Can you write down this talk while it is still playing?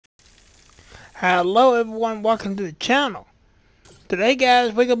Hello everyone, welcome to the channel. Today guys,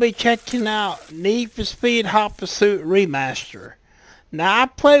 we're going to be checking out Need for Speed Hot Pursuit Remastered. Now I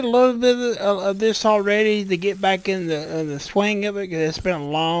played a little bit of this already to get back in the swing of it, because it's been a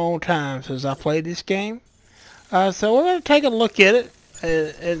long time since I played this game. So we're going to take a look at it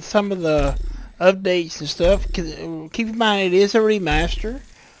and some of the updates and stuff. Keep in mind it is a remaster.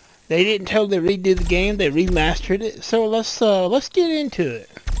 They didn't totally redo the game, they remastered it. So let's get into it.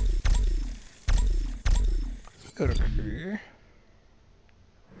 Go to career.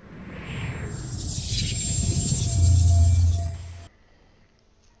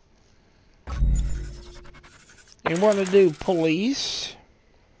 And we're going to do police.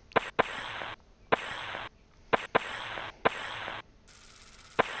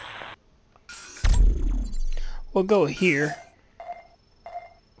 We'll go here.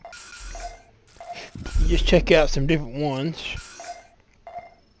 Just check out some different ones.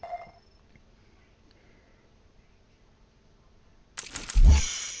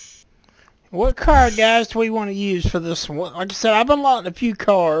 What car, guys, do we want to use for this one? Like I said, I've unlocked a few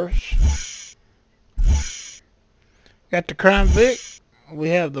cars. Got the Crown Vic. We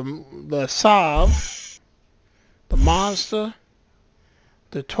have the Saab, the Monster,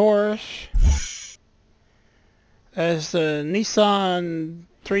 the Taurus. That's the Nissan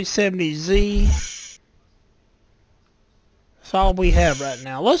 370Z. That's all we have right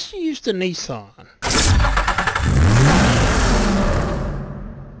now. Let's use the Nissan.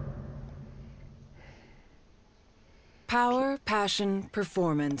 Power, passion,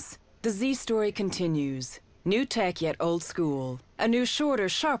 performance. The Z story continues. New tech yet old school. A new shorter,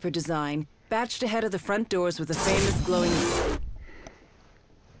 sharper design, batched ahead of the front doors with a famous glowing...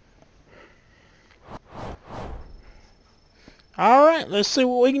 Alright, let's see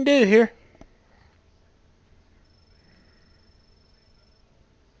what we can do here.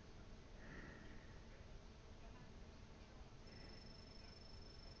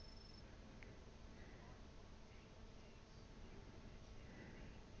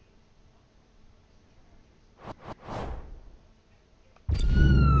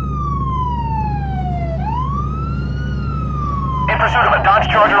 In pursuit of a Dodge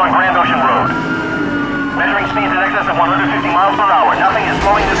Charger on Grand Ocean Road. Measuring speeds in excess of 150 miles per hour. Nothing is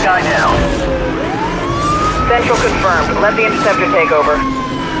slowing this guy down. Central confirmed. Let the interceptor take over.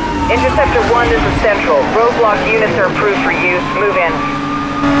 Interceptor 1, this is Central. Roadblock units are approved for use. Move in.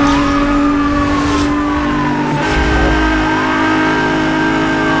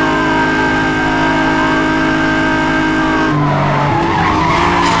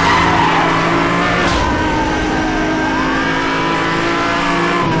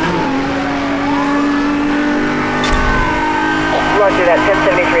 Roger that,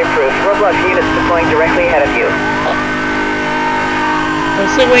 1073 approved. Roadblock units deploying directly ahead of you.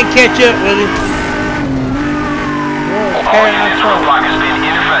 Let's see if we can catch up with him. All units, roadblock has been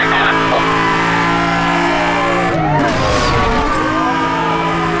ineffective.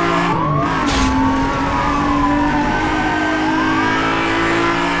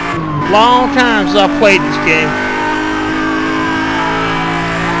 Long time since I played this game.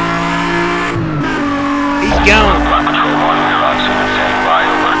 He's gone.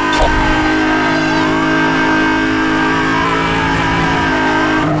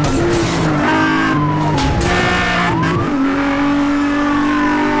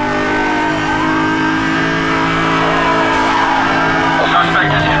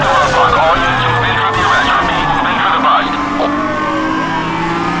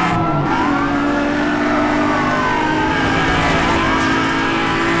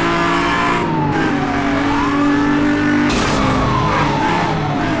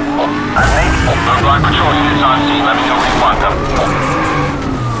 Roadblock patrol units on scene. Let me know where you want them.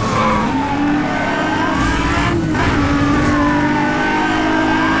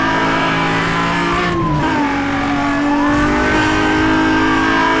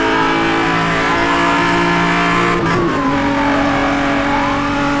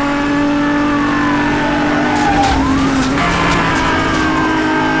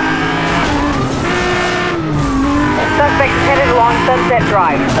 Suspect is headed along Sunset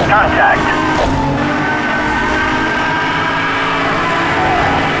Drive. Contact.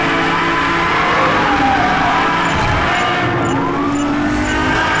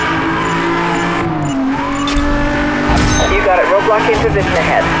 You got it. Roadblock in position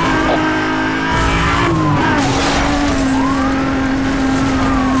ahead.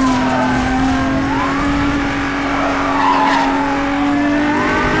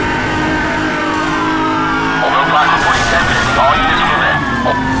 Roadblock reporting 1050. All units move in.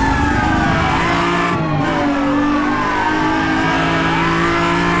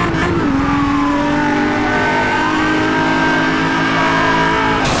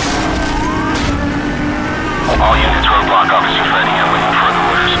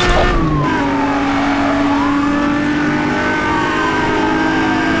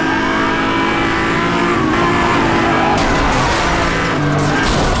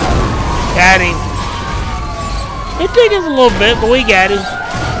 It took us a little bit, but we got him.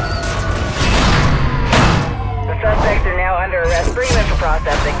 The suspects are now under arrest. Bring them for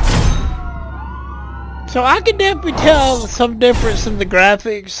processing. So I can definitely tell some difference in the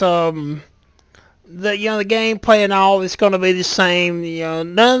graphics. The the gameplay and all is going to be the same.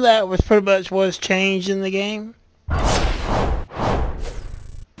 None of that was pretty much was changed in the game.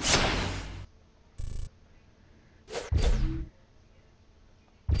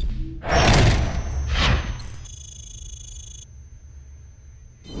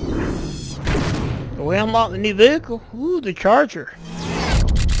 We unlocked the new vehicle. Ooh, the Charger.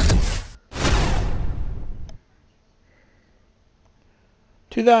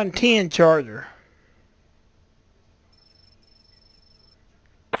 ...2010 Charger.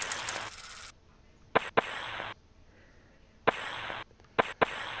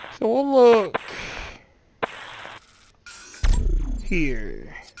 So we'll look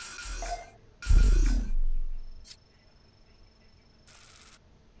here.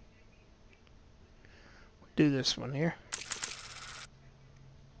 Do this one here.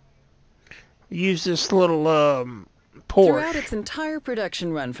 Use this little Porsche. Throughout its entire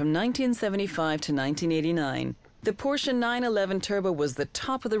production run from 1975 to 1989, the Porsche 911 Turbo was the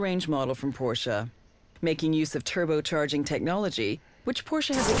top-of-the-range model from Porsche. Making use of turbocharging technology, which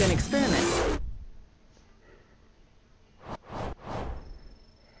Porsche has begun experimenting.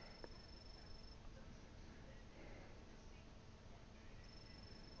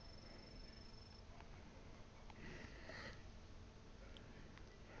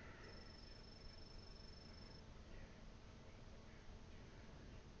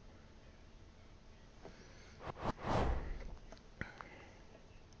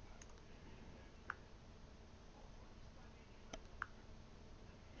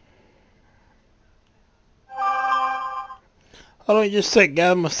 Hold on just a sec,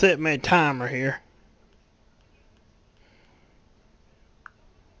 guys. I'm going to set my timer here.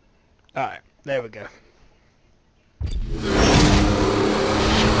 Alright, there we go.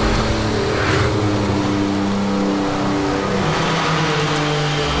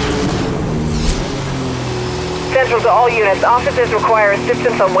 Central to all units. Officers require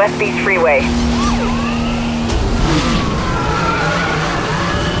assistance on West Beach Freeway.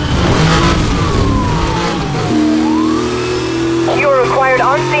 You are required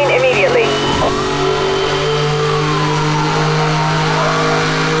on scene immediately.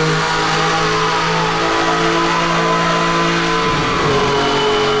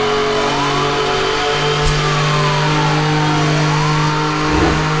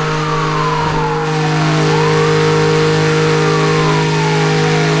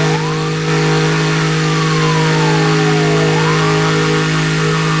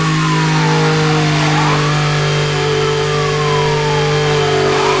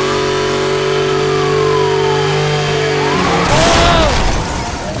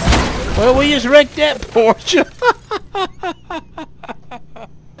 Well, we just wrecked that Porsche.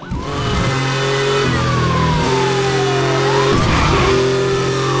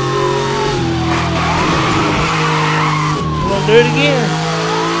 We'll do it again.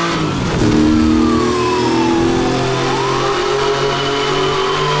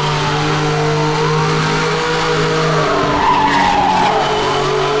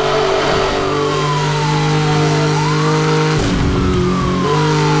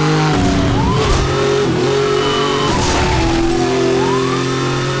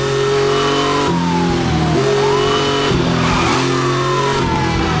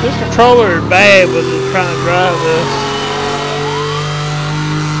 This controller is bad with it trying to drive this.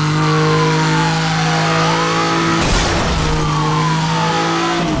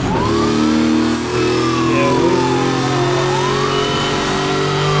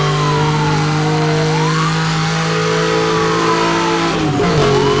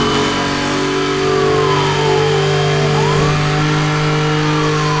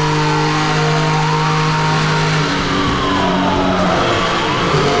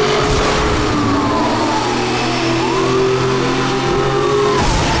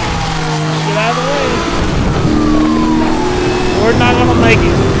 We're not gonna make it.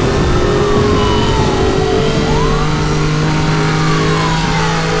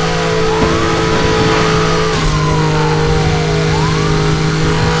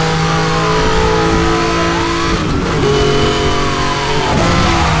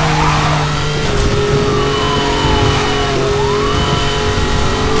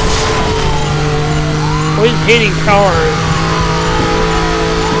 We're just hitting cars.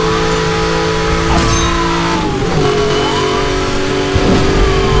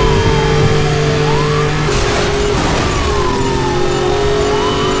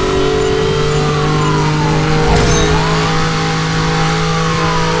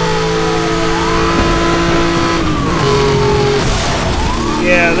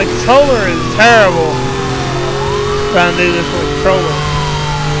 the controller is terrible. Trying to do this with a controller.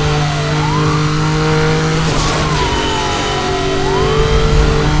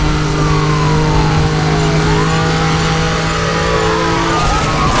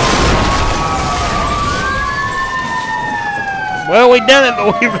 Well, we done it,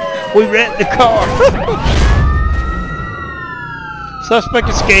 but we wrecked the car. Suspect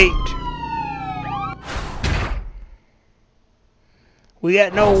escaped. We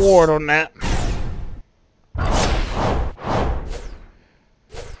got no award on that. I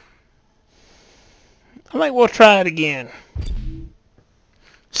think we'll try it again.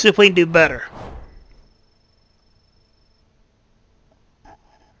 See if we can do better.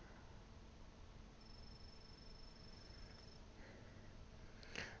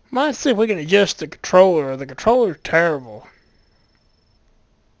 Might see if we can adjust the controller. The controller's terrible.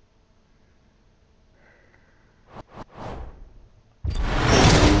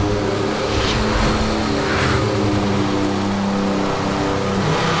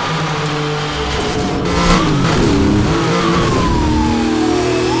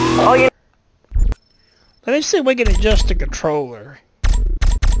 Oh, you. Let me see if we can adjust the controller.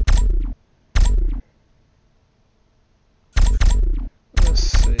 Let's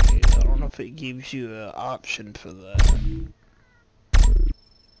see. I don't know if it gives you an option for that.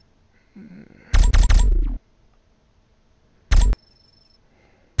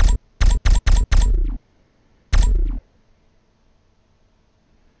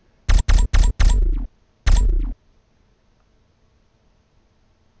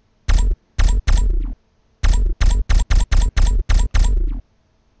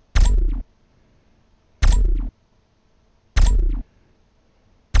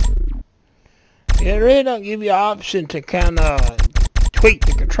 It really don't give you an option to kind of tweak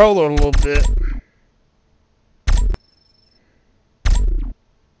the controller a little bit.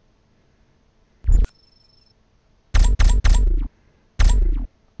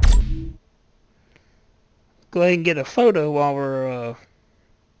 Go ahead and get a photo while we're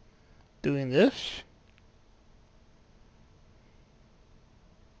doing this.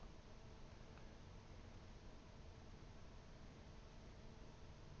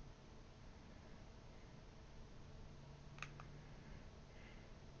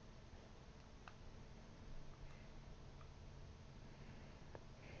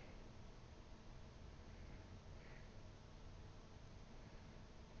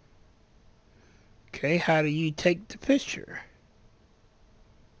 Okay, how do you take the picture?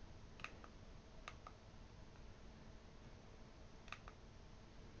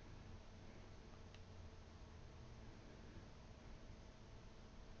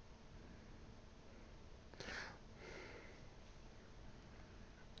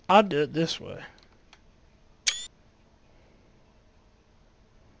 I'll do it this way.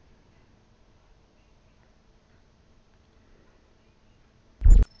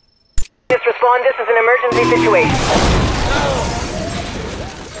 Just respond. This is an emergency situation.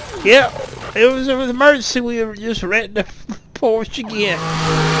 Yeah, it was an emergency. We were just renting the Porsche again.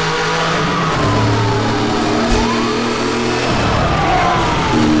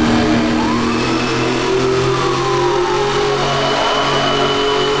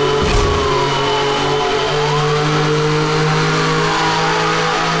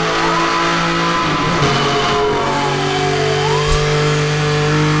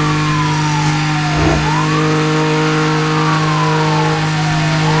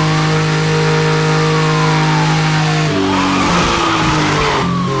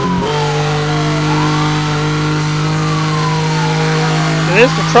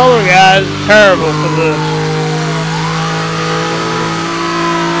 This controller, guys, is terrible for this.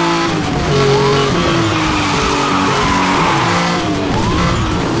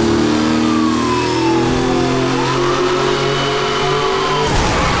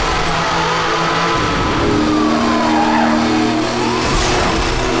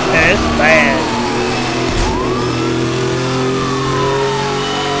 Yeah, it's bad.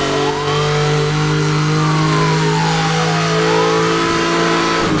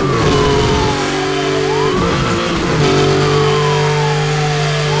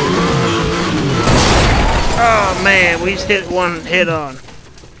 Oh man, we just hit one head on.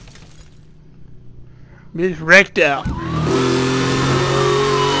 We just wrecked out. You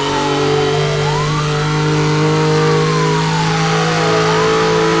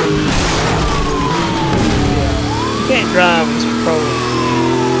can't drive with this controller.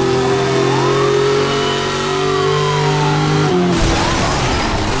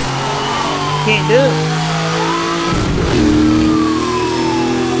 Can't do it.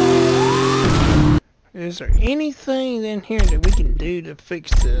 Is there anything in here that we can do to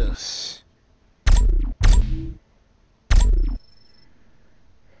fix this? The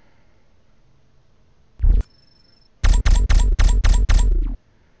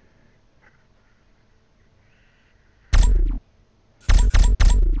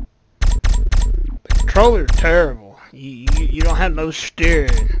controller's terrible. You don't have no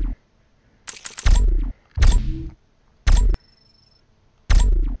steering.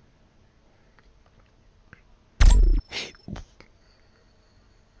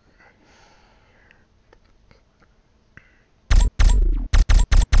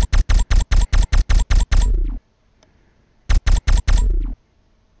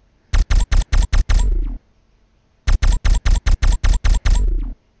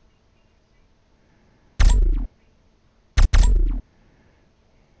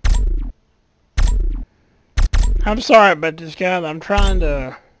 I'm sorry about this, guys. I'm trying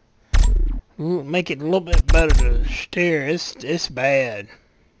to make it a little bit better to steer. It's bad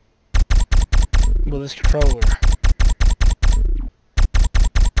with this controller.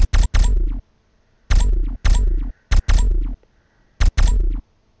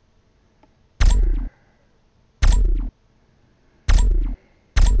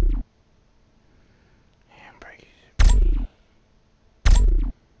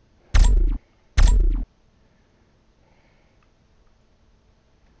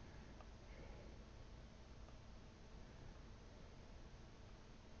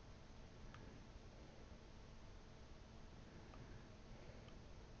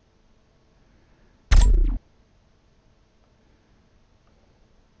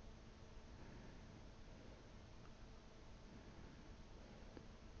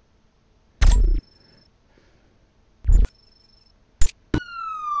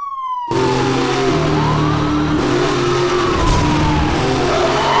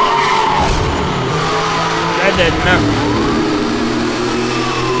 That did nothing.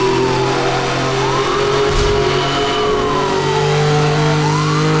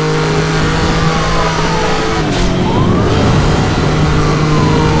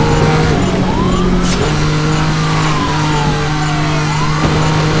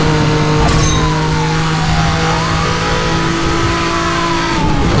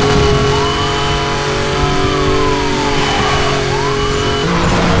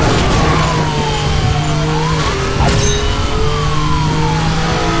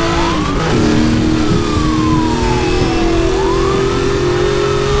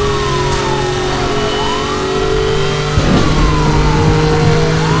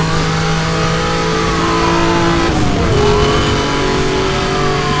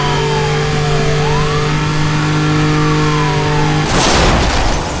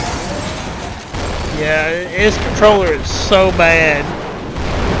 Yeah, his controller is so bad.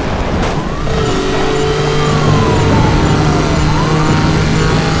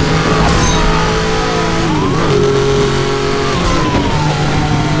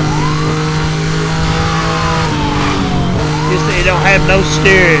 Just they don't have no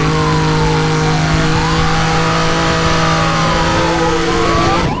steering.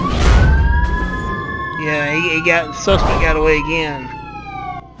 Yeah, he got the suspect got away again.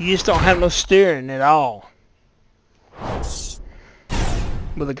 You just don't have no steering at all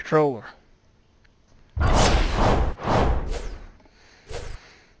with a controller.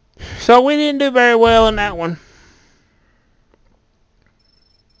 So we didn't do very well in that one.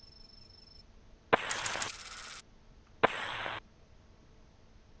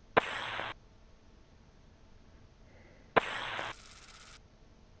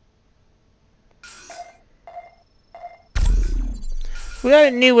 We got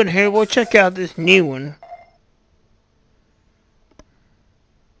a new one here. We'll check out this new one.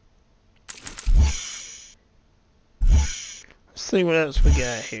 Let's see what else we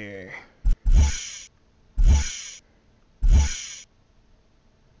got here.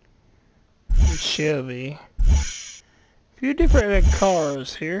 Chevy. A few different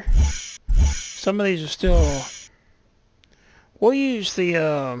cars here. Some of these are still. We'll use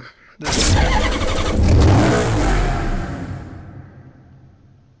the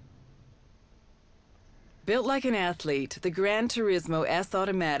Built like an athlete, the Gran Turismo S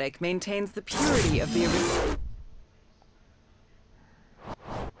Automatic maintains the purity of the original.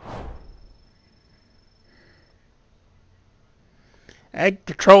 that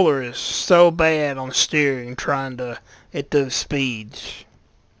controller is so bad on steering trying to hit those speeds.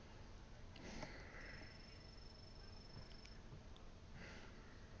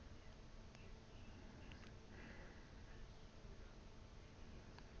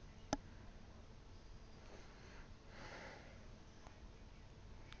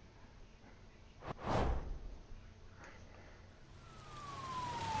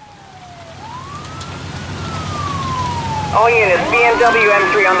 All units, BMW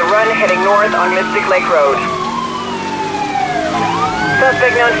M3 on the run, heading north on Mystic Lake Road.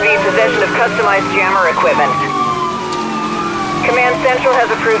 Suspect known to be in possession of customized jammer equipment. Command Central has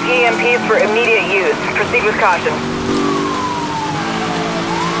approved EMPs for immediate use. Proceed with caution.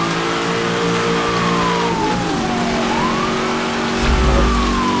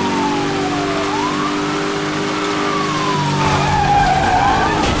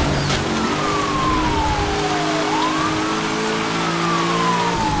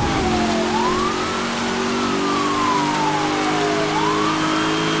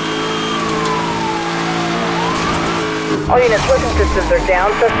 All units, weapon systems are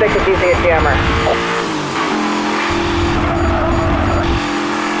down. Suspect is using a jammer.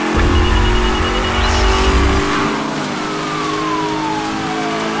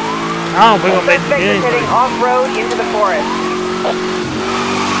 Oh, we're gonna make the Suspect is game. heading off-road into the forest.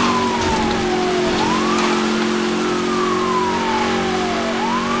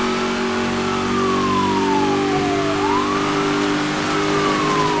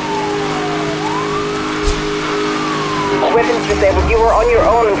 Weapons disabled. You are on your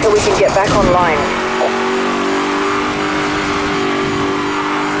own until we can get back online.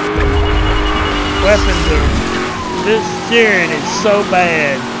 Weapons are... This steering is so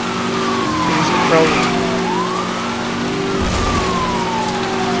bad. This controller.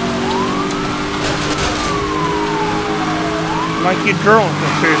 Like you're drunk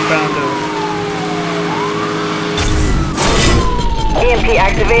up here found out. EMP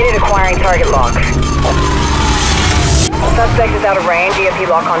activated, acquiring target lock. Suspect is out of range. EMP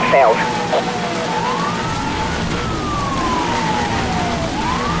lock-on failed.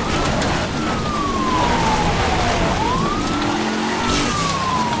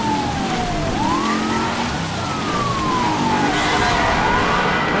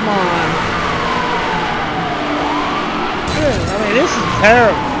 Come on. Good. I mean, this is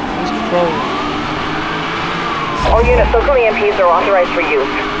terrible. This controller. All units, local EMPs are authorized for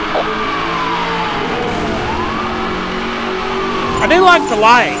use. I do like the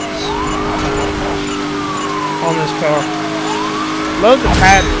lights on this car. Love the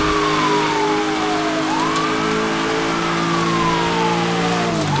pattern.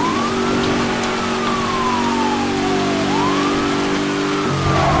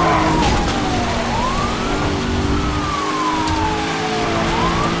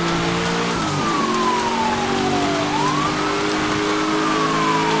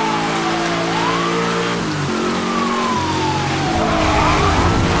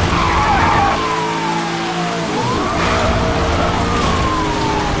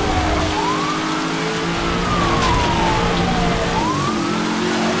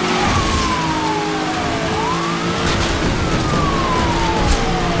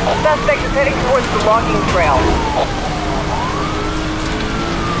 Suspect is heading towards the logging trail.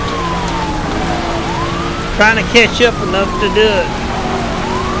 Trying to catch up enough to do it.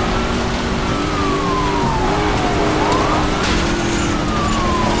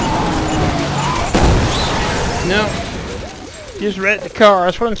 No. Just wrecked the car.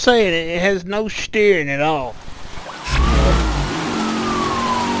 That's what I'm saying. It has no steering at all.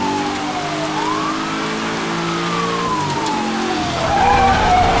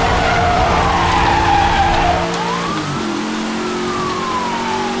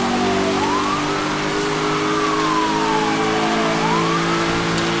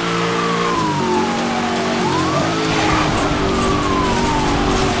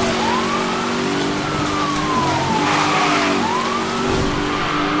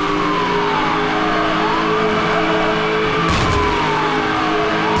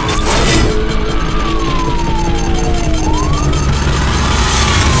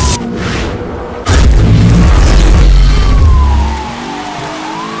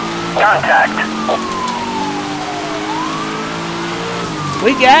 Contact.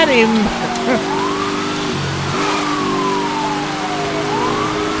 We got him.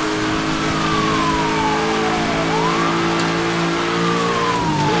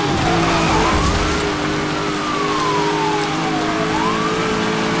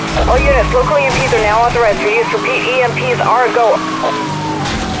 All units, local EMPs are now authorized for use. Repeat, EMPs are a go.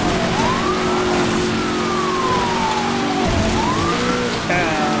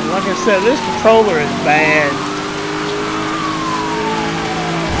 Like I said, this controller is bad.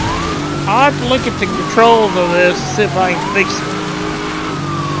 I'll have to look at the controls of this and see if I can fix it.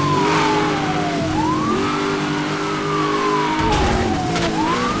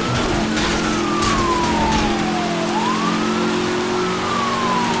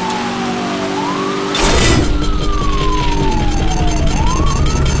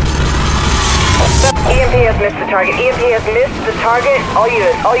 EMP has missed the target. EMP has missed the target. All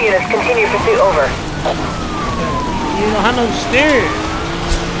units, continue pursuit, over. You don't have no steering.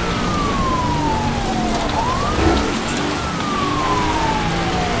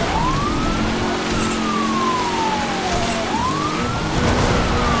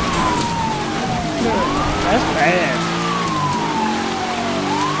 That's bad.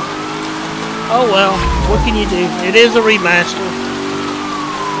 Oh well, what can you do? It is a remaster.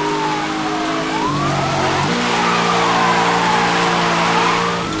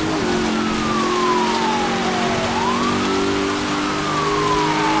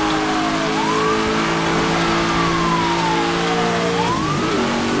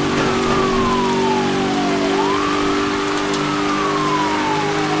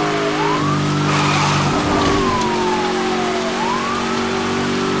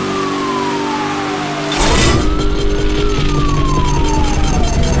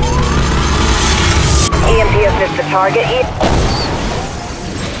 The target.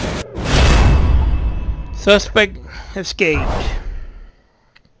 Suspect escaped.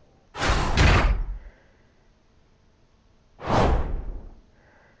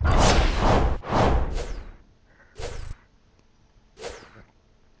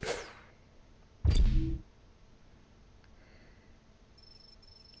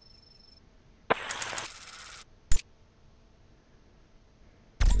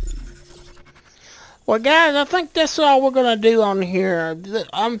 Well, guys, I think that's all we're gonna do on here.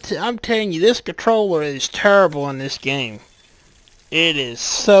 I'm telling you, this controller is terrible in this game. It is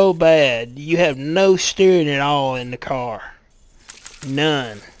so bad. You have no steering at all in the car.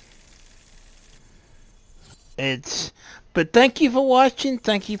 None. But thank you for watching.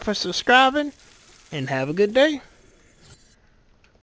 Thank you for subscribing, and have a good day.